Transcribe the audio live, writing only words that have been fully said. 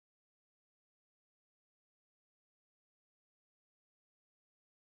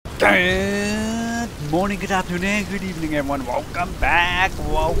Good morning, good afternoon, and good evening, everyone. Welcome back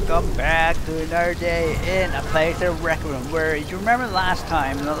to another day in a place of Requiem. Where, if you remember last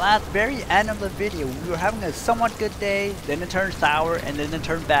time, in the very end of the video, we were having a somewhat good day, then it turned sour, and then it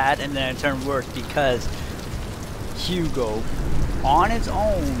turned bad, and then it turned worse because Hugo, on his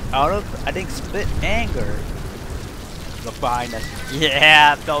own, out of, I think, split anger, look behind us.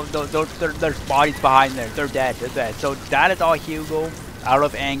 Yeah, there's bodies behind there. They're dead. So that is all Hugo. Out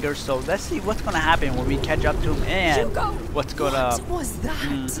of anger, so let's see what's gonna happen when we catch up to him and Hugo, what's gonna. What was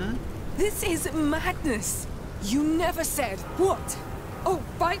that? This is madness. You never said what. Oh,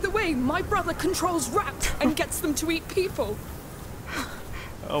 by the way, my brother controls rats and gets them to eat people.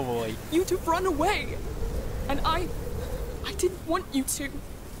 Oh boy. You'd have run away, and I didn't want you to.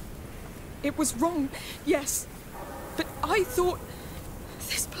 It was wrong, yes, but I thought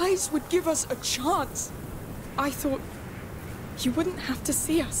this place would give us a chance. I thought you wouldn't have to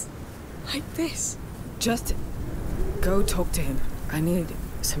see us like this. Just go talk to him. I need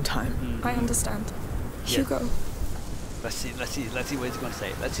some time. I understand. Yes. Hugo. Let's see what he's gonna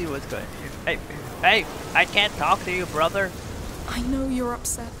say. Let's see what's going. Hey! I can't talk to you, brother. I know you're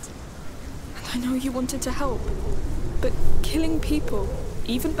upset, and I know you wanted to help, but killing people,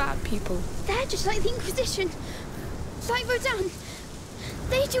 even bad people, they're just like the Inquisition, like Rodan.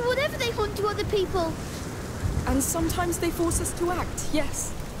 They do whatever they want to other people. and sometimes they force us to act,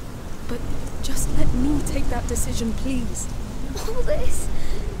 yes. But just let me take that decision, please. All this,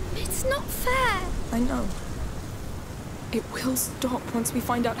 it's not fair. I know. It will stop once we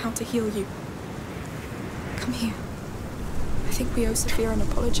find out how to heal you. Come here. I think we owe Sophia an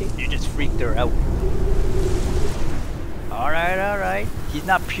apology. You just freaked her out. Alright. He's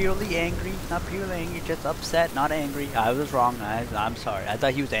not purely angry, just upset, not angry. I was wrong, I'm sorry. I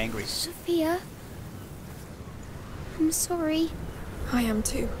thought he was angry. Sophia, I'm sorry. I am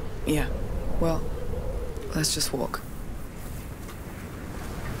too. Yeah, well, let's just walk.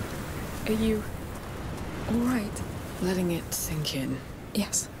 Are you alright? Letting it sink in.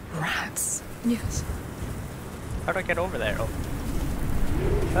 Yes. Rats. Yes. How do I get over there? Oh.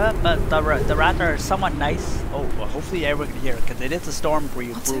 But the rats are somewhat nice. Oh, well, hopefully everyone can hear it, because it is a storm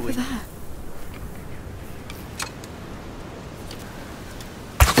brewing. What's over there?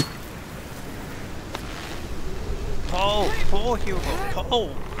 Pull, Hugo, pull.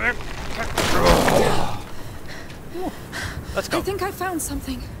 Let's go. I think I found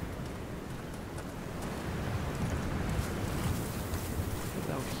something. What's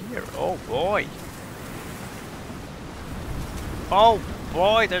out here? Oh boy. Oh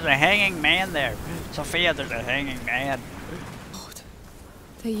boy, there's a hanging man there. Sophia, there's a hanging man. God.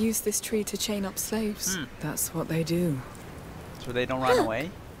 They use this tree to chain up slaves. That's what they do. So they don't run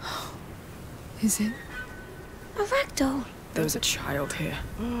away? Is it? A ragdoll. There was a child here.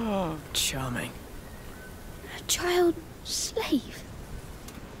 Charming. A child slave.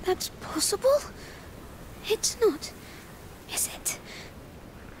 That's possible? It's not, is it?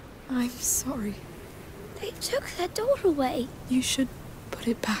 I'm sorry. They took their doll away. You should put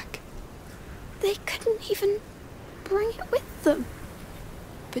it back. They couldn't even bring it with them.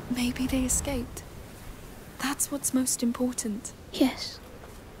 But maybe they escaped. That's what's most important. Yes.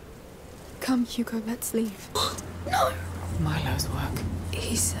 Come, Hugo, let's leave. No! Milo's work.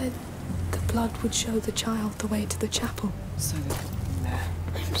 He said the blood would show the child the way to the chapel. So there.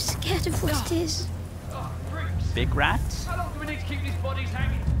 I'm scared of what it is. Big rats? How long do we need to keep these bodies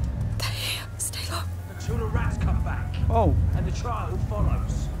hanging? They're here. Stay low. Until the rats come back. Oh, And the trial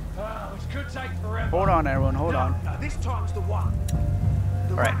follows. Oh, it could take forever. hold on everyone, hold on. No, this time's the one.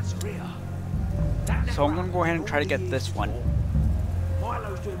 The Alright. rats are here. That So I'm never gonna go ahead and happened try to get all this these one. before.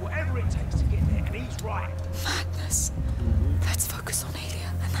 Milo's doing whatever it takes to get there, and he's right. Madness. Let's focus on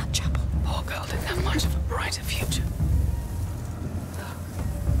Alia and that chapel. Poor girl didn't have much of a brighter future.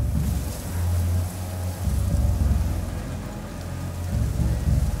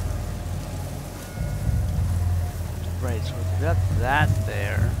 Right, so we got that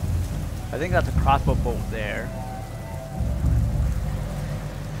there. I think that's a crossbow bolt there.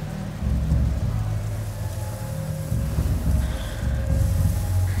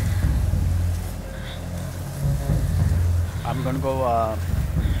 I'm gonna go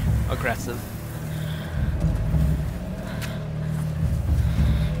aggressive.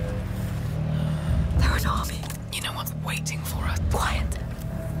 They're an army. You know what's waiting for us? Quiet.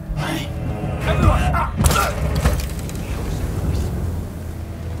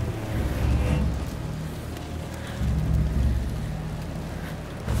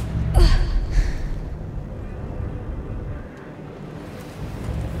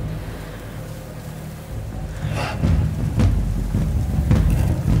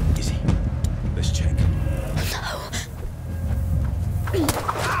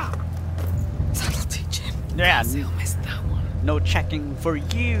 checking for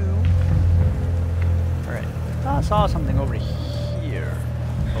you. Alright. I saw something over here.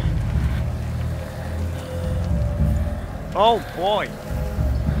 Oh boy.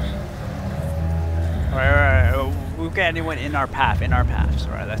 Alright. We've got anyone in our path.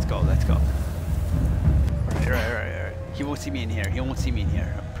 Alright, let's go. Alright. He won't see me in here.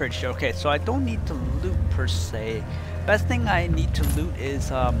 I'm pretty sure. Okay, so I don't need to loot per se. Best thing I need to loot is,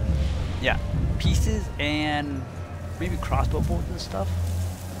 yeah, pieces and maybe crossbow bolts and stuff.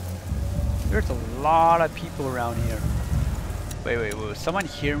 There's a lot of people around here. Wait. Will someone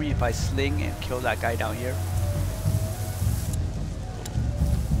hear me if I sling and kill that guy down here?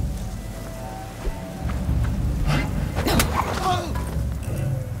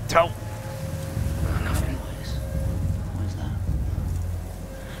 Don't. Nothing. What is that?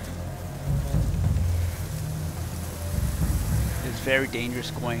 It's very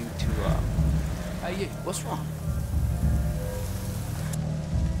dangerous going to, Hey you, what's wrong?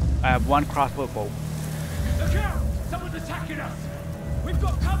 I have one crossbow bolt. Look out! Someone's attacking us! We've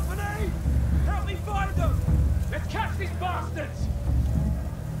got company! Help me find them! Let's catch these bastards!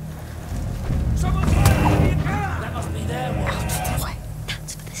 Someone's fighting! That must be their one! Wait,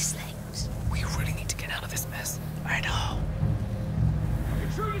 that's for the slaves. We really need to get out of this mess. I know.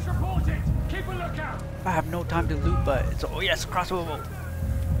 Intruders reported! Keep a lookout! I have no time to loot, but it's, oh yes, crossbow bolt. We've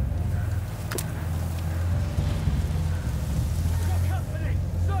got company!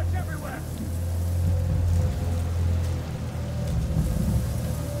 Search everywhere!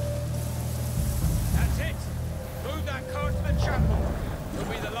 That's it! Move that car to the chapel! You'll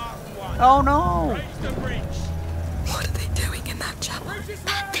be the last one! Oh no! Raise the bridge! What are they doing in that chapel? Bridge is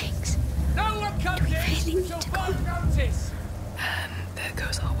Bad round! things. No one comes we in really need till to go? further notice! And there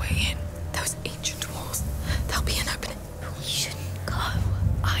goes our way in. Those ancient walls. There'll be an opening. We shouldn't go.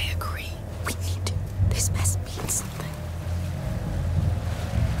 I agree. We need to. This mess means something.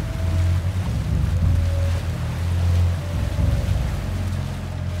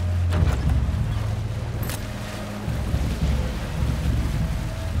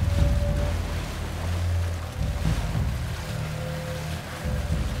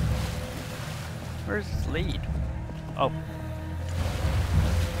 Where's this lead? Oh.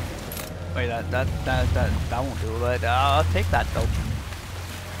 Wait, that won't do it. I'll take that though.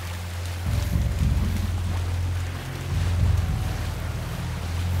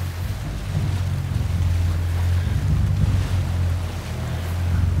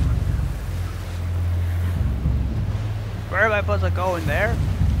 Where am I supposed to go in there?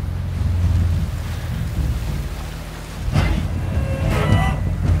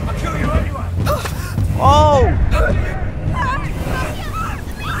 I'll kill you anyway! Oh!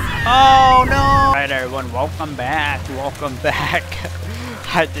 Oh no! Alright everyone, welcome back.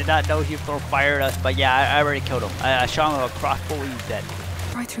 I did not know he fired us, but yeah, I already killed him. I shot him with a crossbow, he's dead.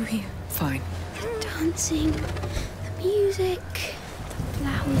 Right through here. Fine. The dancing, the music, the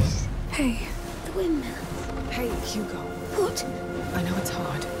flowers, Hey. the windmill. Hey, Hugo. What? I know it's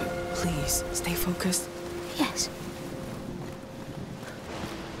hard, but please, stay focused. Yes,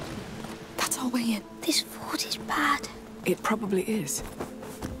 That's our way in. this fort is bad. It probably is.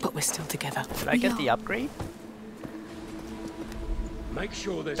 But we're still together. Did I get the upgrade? Make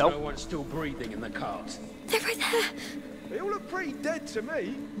sure there's Nope. no one still breathing in the cart. They're right there. They all look pretty dead to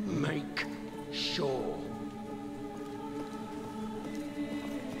me. Make sure.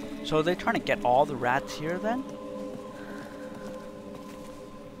 So are they trying to get all the rats here then?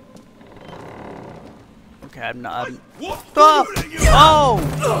 Okay, I'm not. What? Oh!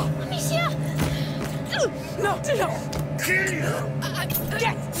 Oh! Amicia! No, no! Kill you!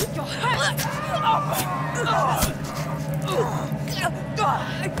 Get your hands!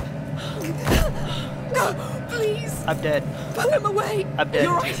 Please, I'm dead. put him away. I'm dead.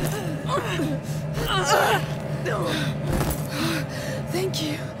 You're right. Thank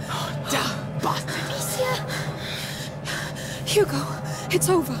you. Damn bastard. Amicia! Hugo, it's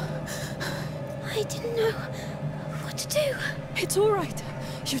over. I didn't know what to do. It's all right.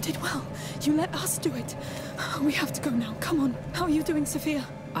 You did well. You let us do it. We have to go now. Come on. How are you doing, Sophia?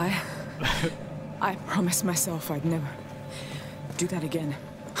 I promised myself I'd never do that again.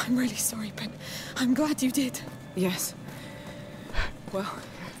 I'm really sorry, but I'm glad you did. Yes. Well,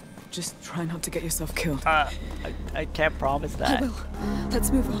 just try not to get yourself killed. I can't promise that. I will. Let's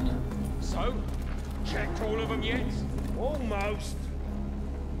move on. So, checked all of them yet? Almost.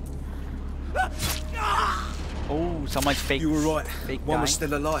 Oh, someone's fake. You were right. Fake One was dying.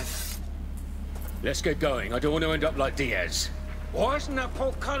 still alive. Let's get going. I don't want to end up like Diaz. Why isn't that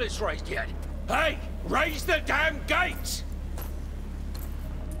portcullis raised yet? Hey, raise the damn gates!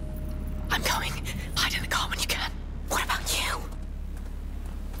 I'm going. Hide in the car when you can. What about you?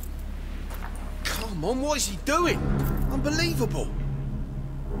 Come on, what is he doing? Unbelievable.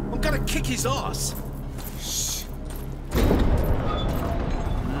 I'm gonna kick his ass. Shh.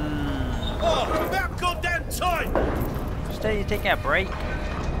 Oh, about goddamn time! Stay, you taking a break?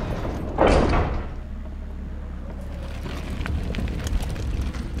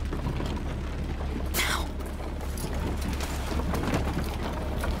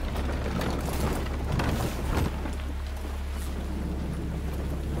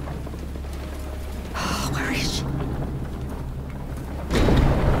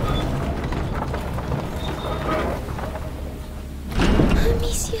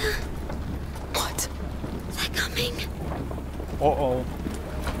 Uh-oh.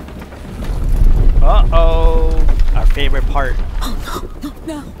 Uh-oh. Our favorite part. Oh, no, no,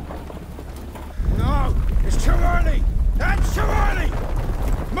 no. No! It's too early! That's too early!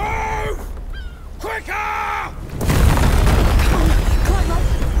 Move! Quicker! Climb up.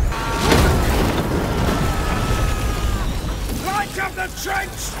 Light up the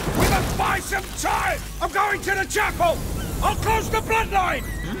trench! We must buy some time! I'm going to the chapel! I'll close the bloodline!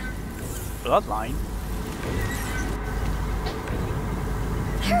 Bloodline?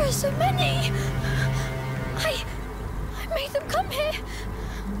 There are so many! I made them come here!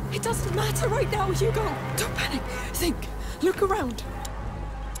 It doesn't matter right now, Hugo. Don't panic. Think. Look around.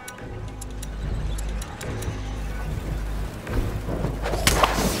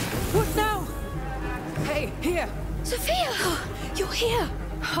 What now? Hey, here. Sophia! You're here.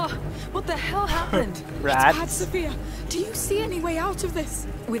 Huh. What the hell happened? Rats. It's bad, Sophia. Do you see any way out of this?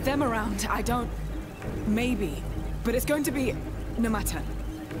 With them around, I don't. Maybe. But it's going to be no matter.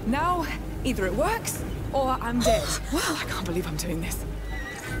 Now, either it works, or I'm dead. Wow, I can't believe I'm doing this.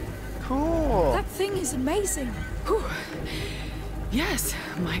 Cool. That thing is amazing. Whew. Yes,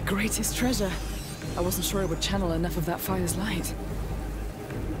 my greatest treasure. I wasn't sure it would channel enough of that fire's light.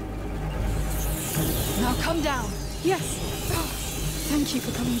 Now come down. Yes. Oh, thank you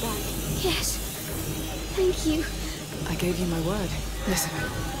for coming back. Yes. Thank you. I gave you my word. Listen,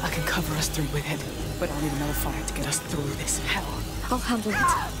 I can cover us through with it, but I'll need another fire to get us through this hell. I'll handle it.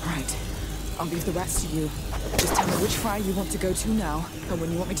 Right. I'll leave the rest to you. Just tell me which fire you want to go to now, and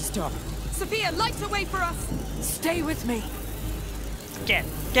when you want me to stop. Sophia, light the way for us! Stay with me. Get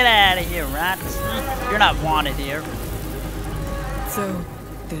out of here, rats. You're not wanted here. So,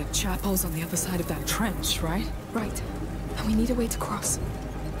 the chapel's on the other side of that trench, right? Right. And we need a way to cross.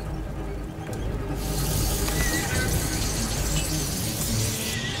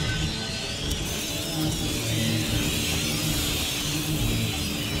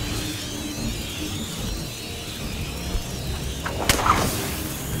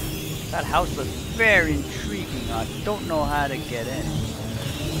 That house looks very intriguing. I don't know how to get in.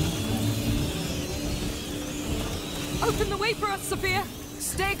 Open the way for us, Sophia!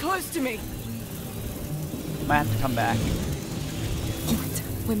 Stay close to me! Might have to come back. All right,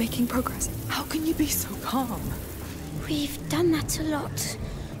 we're making progress. How can you be so calm? We've done that a lot.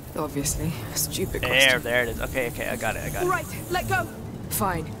 Obviously, a stupid question. There it is. Okay, I got it. All right, let go.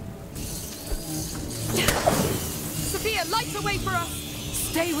 Fine. Sophia, light the way for us.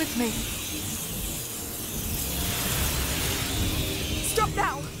 Stay with me. Stop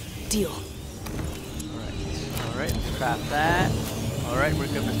now. Deal. Alright, let's craft that. Alright, we're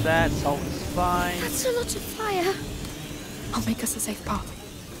good with that. Salt is fine. That's a lot of fire. I'll make us a safe path.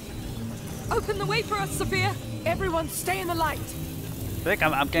 Open the way for us, Sophia. Everyone, stay in the light. I think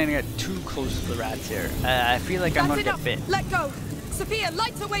I'm getting get too close to the rats here. I feel like I'm gonna get bit. Let go. Sophia,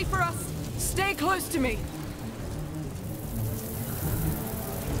 light the way for us. Stay close to me.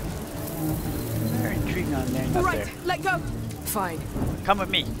 Very intriguing on there. All right, let go. Fine. Come with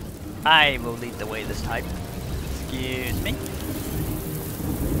me. I will lead the way this time. Excuse me.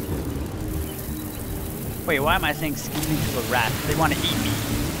 Wait, why am I saying excuse me to the rats? They want to eat me.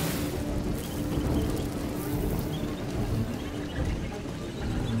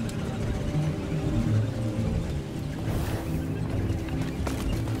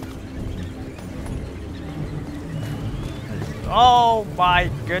 Oh my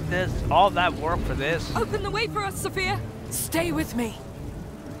goodness, all that work for this. Open the way for us, Sophia. Stay with me.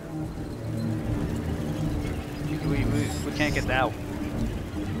 We can't get out.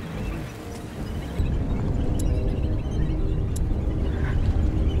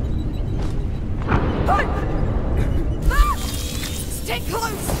 Stay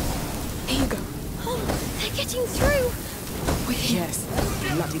close. Here you go. Oh, they're getting through. Yes,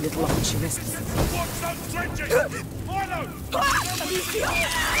 bloody little opportunists.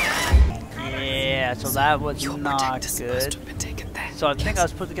 Yeah, so that was Your not protector's supposed good. to have been taken there. So I think I was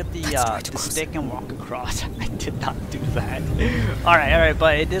supposed to get the stick and walk across. I did not do that. Alright,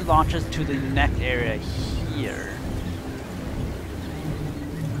 but it did launch us to the next area here.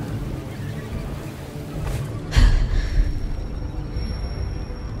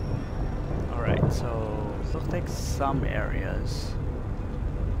 Alright, so it looks like some areas.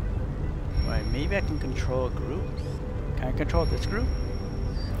 Alright, maybe I can control a group. Can I control this group?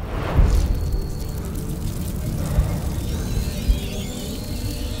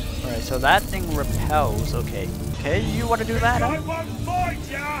 Alright, so that thing repels. Okay, you want to do that? I won't fight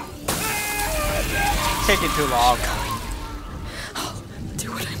ya! It's taking too long. I'll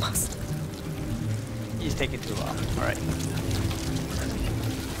do what I must. He's taking too long. Alright.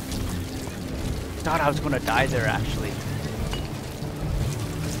 Thought I was gonna die there actually.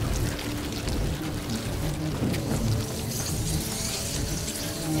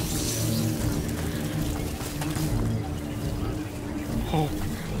 Oh.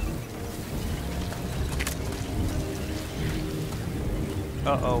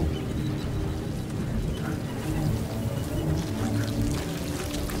 Uh-oh.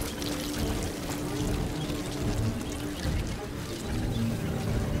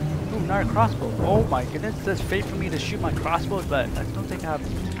 Ooh, not a crossbow. Oh my goodness, there's fate for me to shoot my crossbows, but I don't think I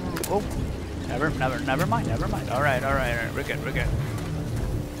have... Oh, never mind. Alright, we're good.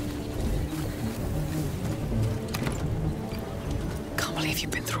 Can't believe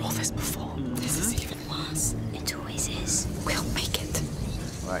you've been through all this before. This is even worse. It always is. We'll make it.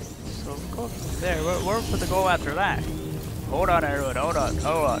 Right, so go there. We're supposed to go after that. Hold on, everyone. Hold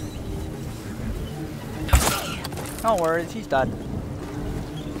on. No worries, he's done.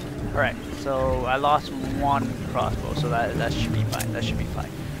 Alright, so I lost one crossbow, so that should be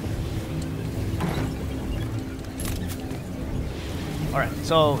fine. Alright,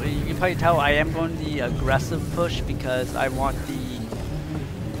 so you can probably tell I am going the aggressive push because I want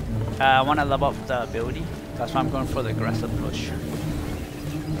I want to level up the ability. That's why I'm going for the aggressive push.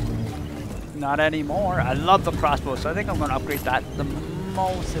 Not anymore. I love the crossbow, so I think I'm going to upgrade that the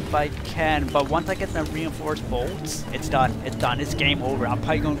most if I can. But once I get the reinforced bolts, it's done. It's game over. I'm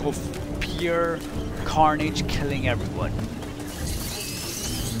probably going to go pure carnage, killing everyone.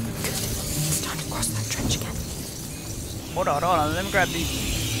 It's time to cross that trench again. Hold on. Let me grab these.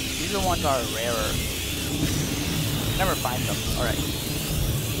 These are the ones that are rarer. Never find them. Alright.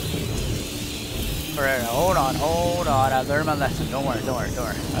 Alright, hold on. I learned my lesson. Don't worry. I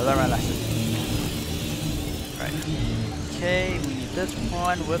learned my lesson. Right. Okay, we need this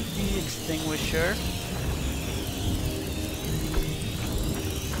one with the extinguisher.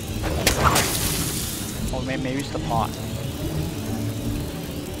 Oh, maybe it's the pot.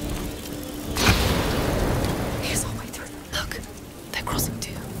 Here's our way through. Look, they're crossing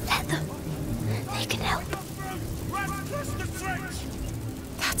too. Let them. They can help.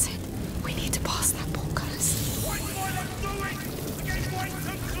 That's it. We need to pass that portcullis.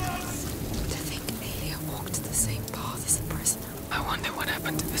 To think Aelia walked the same path as the prisoner. I wonder what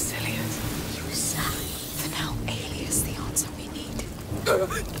happened to Basilius. He was sad. For now, Aelia's the answer we need.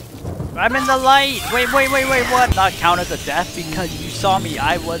 I'm in the light! Wait, what? Not count as a death because you saw me.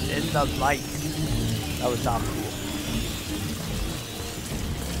 I was in the light. That was not cool.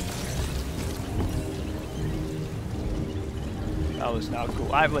 That was not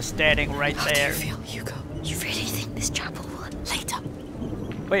cool. I was standing right there. How do you feel, Hugo? You really think this chapel won? Later.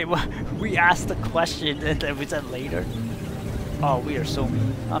 Wait, what? We asked the question and then we said later? Oh, we are so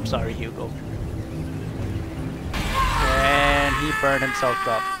mean. I'm sorry, Hugo. And he burned himself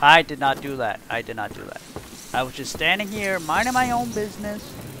up. I did not do that. I was just standing here, minding my own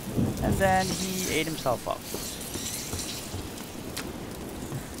business, and then he ate himself up.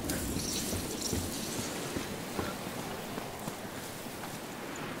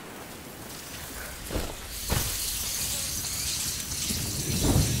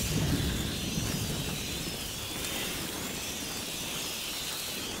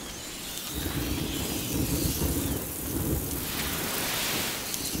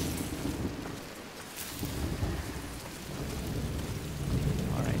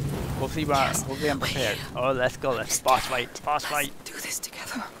 Hopefully I'm prepared. Oh, let's go. Let's boss fight. Do this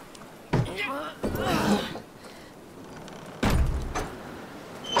together.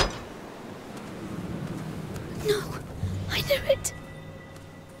 No, I knew it.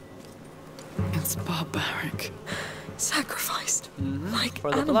 It's barbaric. Sacrificed. Like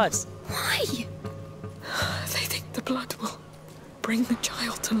For the animals. blood. Why? They think the blood will bring the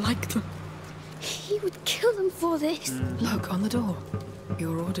child to like them. He would kill them for this. Look, on the door.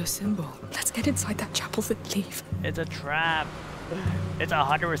 Your order symbol. Let's get inside that chapel and leave. It's a trap. It's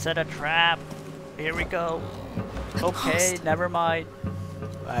 100% a trap. Here we go. Okay, never mind.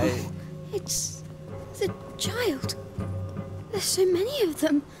 It's the child. There's so many of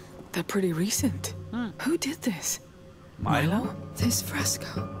them. They're pretty recent. Who did this? Milo? This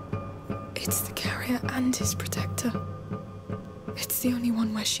fresco. It's the carrier and his protector. It's the only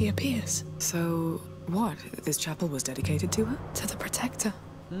one where she appears. So, what? This chapel was dedicated to her? To the protector.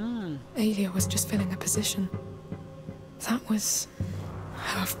 Alia was just filling a position. That was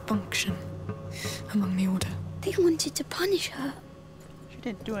her function among the Order. They wanted to punish her. She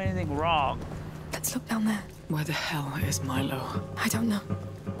didn't do anything wrong. Let's look down there. Where the hell is Milo? I don't know.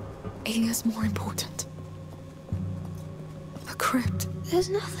 Alia's more important. A crypt. There's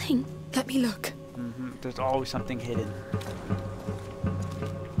nothing. Let me look. There's always something hidden.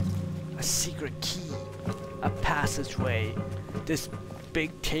 A secret key. A passageway. This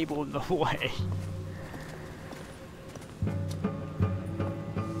big table in the way.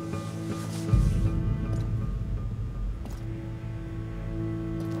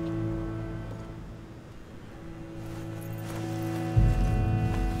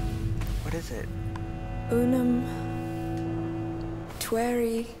 What is it? Unum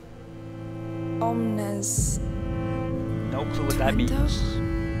tueri omnes. No clue what that Window? means.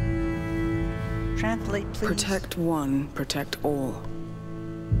 Translate, please. Protect one, protect all.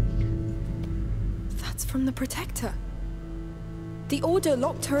 That's from the protector. The Order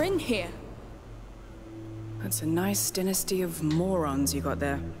locked her in here. That's a nice dynasty of morons you got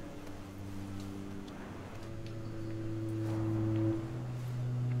there.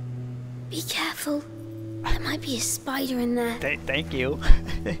 Be careful. There might be a spider in there. Thank you.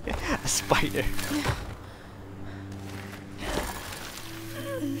 A spider.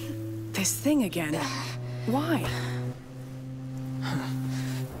 This thing again. Why?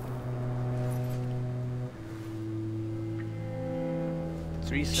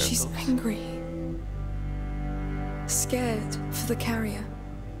 Three circles. She's angry. Scared for the carrier.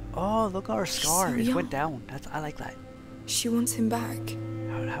 Oh, look at her scar. so It young. went down. I like that. She wants him back.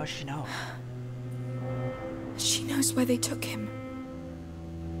 How does she know? She knows where they took him.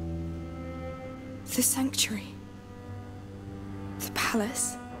 The sanctuary. The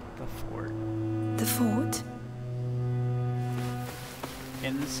palace. The fort. The fort.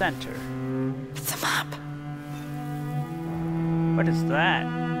 In the center. The map. What is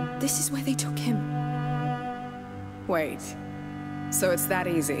that? This is where they took him. Wait. So it's that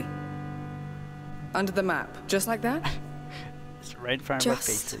easy? Under the map, just like that? It's right in front of our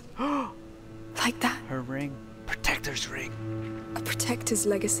Just- faces. Like that. Her ring. Protector's ring. A protector's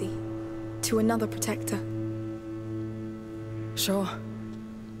legacy. To another protector. Sure.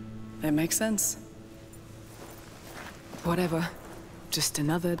 It makes sense. Whatever. Just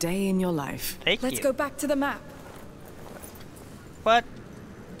another day in your life. Thank Let's you. go back to the map. What?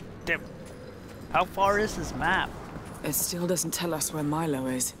 How far is this map? It still doesn't tell us where Milo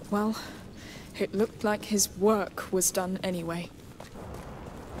is. Well, it looked like his work was done anyway.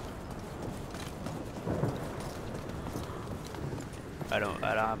 I don't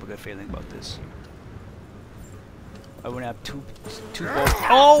have a good feeling about this. I wouldn't have two bolts.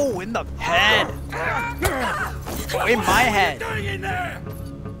 Oh, in the head! Oh, in my head! What are you doing in there?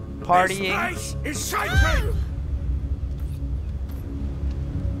 Partying. This place is sacred!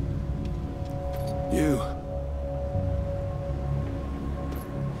 You.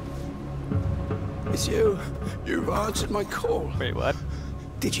 It's you. You've answered my call. Wait, what?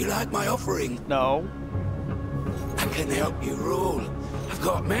 Did you like my offering? No. I can help you rule. I've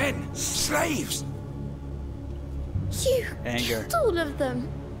got men, slaves. You Anger. killed all of them.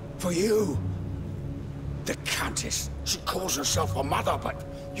 For you. The Countess. She calls herself a mother, but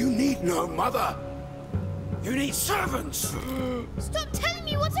you need no mother. You need servants. Stop telling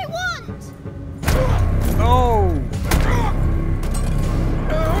me what I want! No!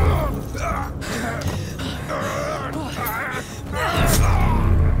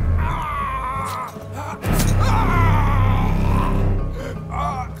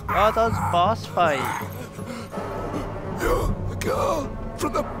 Oh, that was a boss fight. You're the girl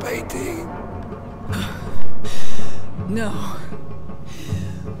from the painting. No.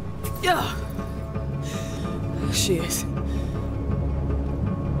 Yeah. She is.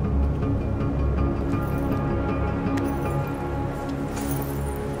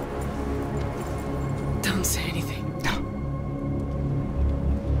 Don't say anything.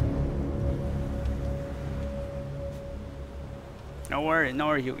 No worry, no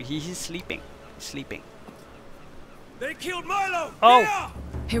worry. He's sleeping. He's sleeping. They killed Milo! Oh!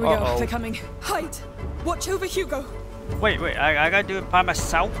 Here we go. Uh-oh. They're coming. Hide! Watch over Hugo! Wait, I gotta do it by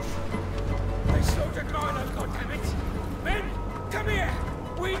myself? They slaughtered Milo, goddammit! Men, come here!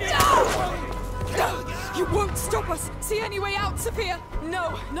 We need to You won't stop us! See any way out, Sophia?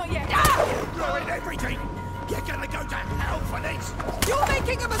 No, not yet. You ruined everything! You're gonna go to hell for this! You're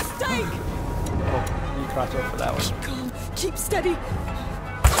making a mistake! Oh, you crossed over for that one. Keep calm, keep steady.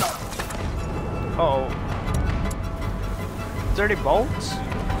 Uh-oh. Dirty bolts?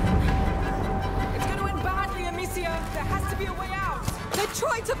 It's going to end badly, Amicia. There has to be a way out. They're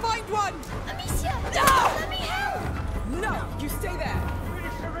trying to find one! Amicia! No! Let me help! No, you stay there.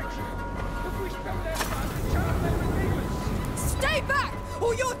 Stay back,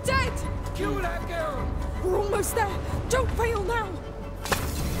 or you're dead! Kill that girl! We're almost there. Don't fail now.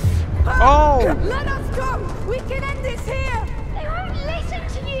 Oh! Let us go! We can end this here! They won't listen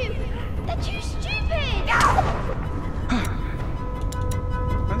to you! They're too stupid!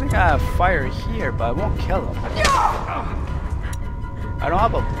 I think I have fire here, but I won't kill them. I don't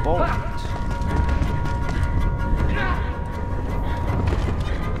have a bullet.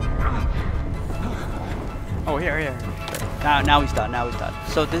 Oh, here. Now he's done.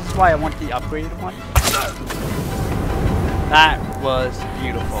 So this is why I want the upgraded one. That was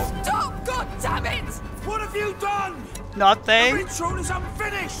beautiful. Stop! God damn it! What have you done? The Nothing. ritual is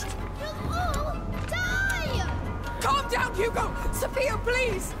unfinished! You'll all die! Calm down, Hugo! Sophia,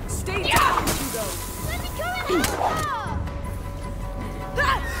 please! Stay down, Hugo! Let me go and help her!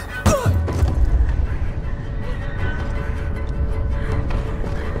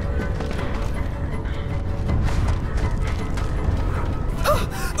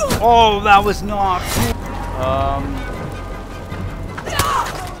 Oh, that was not.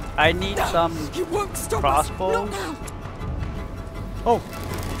 I need some You won't stop crossbows. us! Not now! Oh,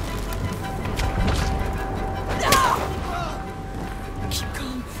 Keep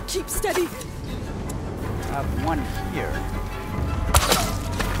calm, keep steady. I have one here.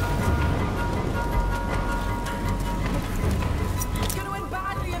 It's going to end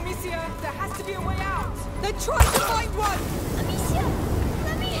badly, Amicia. There has to be a way out. They're trying to find one! Amicia!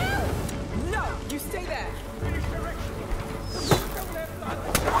 Let me help! No, you stay there.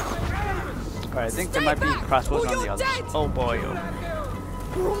 Alright, I think there Stay might be back, crossbows or on the you're others. dead. Oh boy.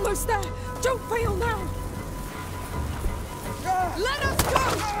 We're almost there. Don't fail now. Let us go!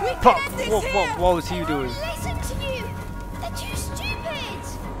 We can end this here! What was he doing? Listen to you! They're too stupid!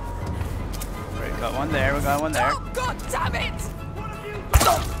 Right, got one there, we got one there. Oh, God damn it! What have you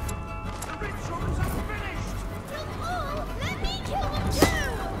done? The ritual is unfinished! You'll all let me kill them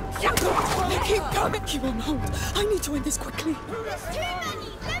too! They keep coming. Keep on hold. I need to end this quickly. There's too many!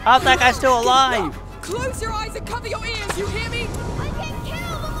 Let me How's that guy still alive? Close your eyes and cover your ears, you hear me? I can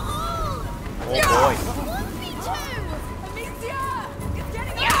kill them all! Oh You want me to? Amicia! It's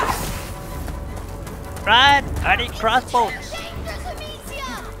getting out! boy. Right, I need crossbows. Dangerous, Amicia!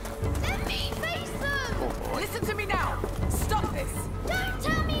 Let me face them! Oh boy. Listen to me now. Stop this. Don't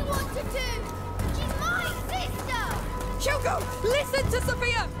tell me what to do! She's my sister! Hugo, listen to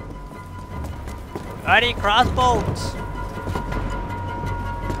Sophia! I need crossbows.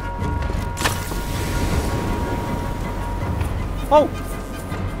 Oh!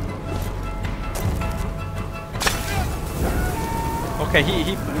 Okay,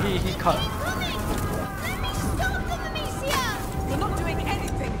 he cut. Coming! Let me stop them, Amicia! You're not doing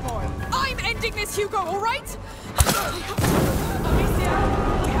anything, boy. I'm ending this, Hugo, all right? Amicia,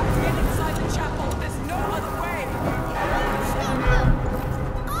 we have to get inside the chapel. There's no other way. Stop them!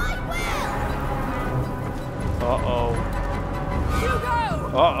 I will! Uh-oh. Hugo!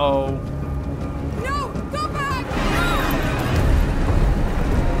 Uh-oh. No! Go back!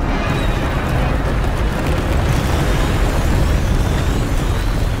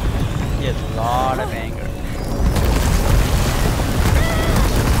 He has a lot of anger.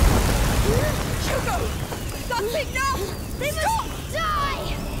 Hugo! That's it now! They must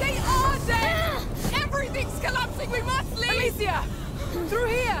die! They are dead! Everything's collapsing! We must leave! Amicia! Through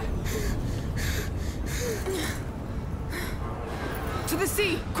here! To the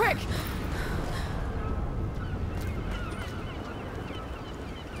sea! Quick!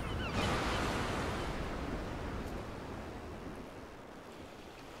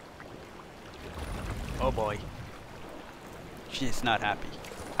 Oh boy. She's not happy.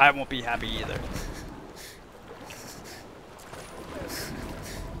 I won't be happy either.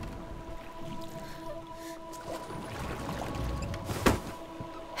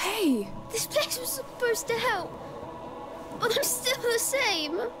 Hey! This place was supposed to help, but I'm still the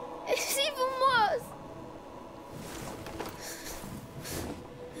same. It's even worse.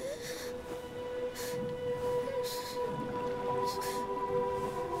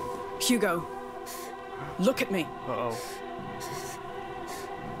 Hugo, look at me. Uh-oh.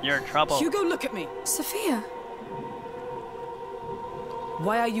 You're in trouble. Hugo, look at me. Sophia!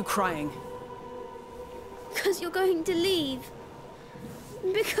 Why are you crying? because you're going to leave.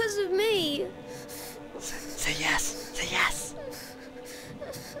 Because of me. Say yes. Say yes.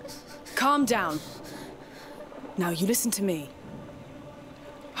 Calm down. Now you listen to me.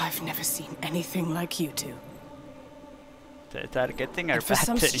 I've never seen anything like you two. Is that a good thing or a For bad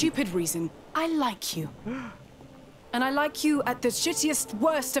some thing? stupid reason, I like you. And I like you at the shittiest,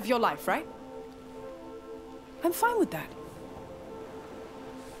 worst of your life, right? I'm fine with that.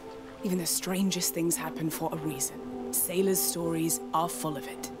 Even the strangest things happen for a reason. Sailors' stories are full of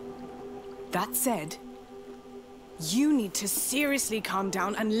it. That said, you need to seriously calm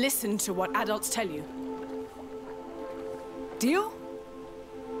down and listen to what adults tell you. Deal?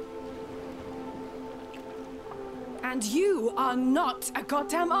 And you are not a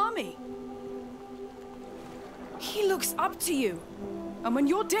goddamn army. He looks up to you. And when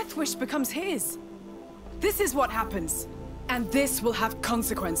your death wish becomes his, this is what happens. And this will have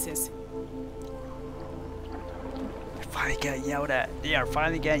consequences. They're finally getting yelled at. They are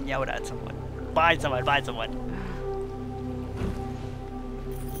finally getting yelled at someone. By someone, by someone.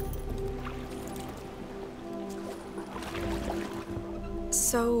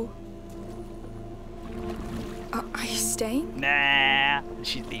 So... are you staying? Nah.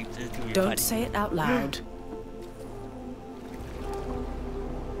 She leaves it to Don't say it out loud.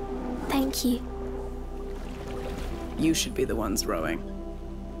 Thank you. You should be the ones rowing.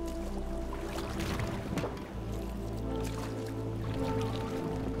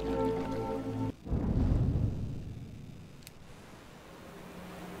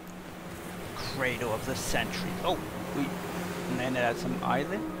 Cradle of the century. Oh, we landed at some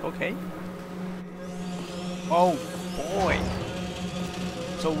island. Okay. Oh boy.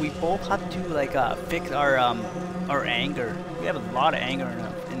 So we both have to like fix our anger. We have a lot of anger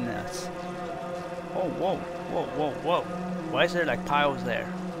in this. Oh whoa, whoa, whoa, whoa! Why is there like piles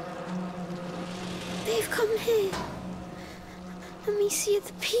there? They've come here. Let me see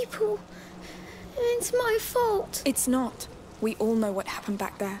the people. It's my fault. It's not. We all know what happened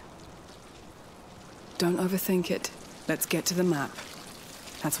back there. Don't overthink it. Let's get to the map.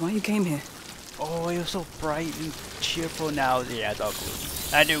 That's why you came here. Oh, you're so bright and cheerful now. Yeah, dog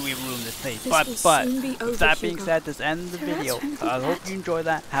glue. I knew we ruined this place. This But will soon be over, that being Hugo. said, this ends the The rats video. won't be I hope bad. you enjoyed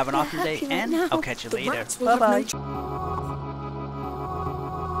that. Have an They're awesome day, happy right and now. I'll catch you The later. rats will have no Bye bye. ch-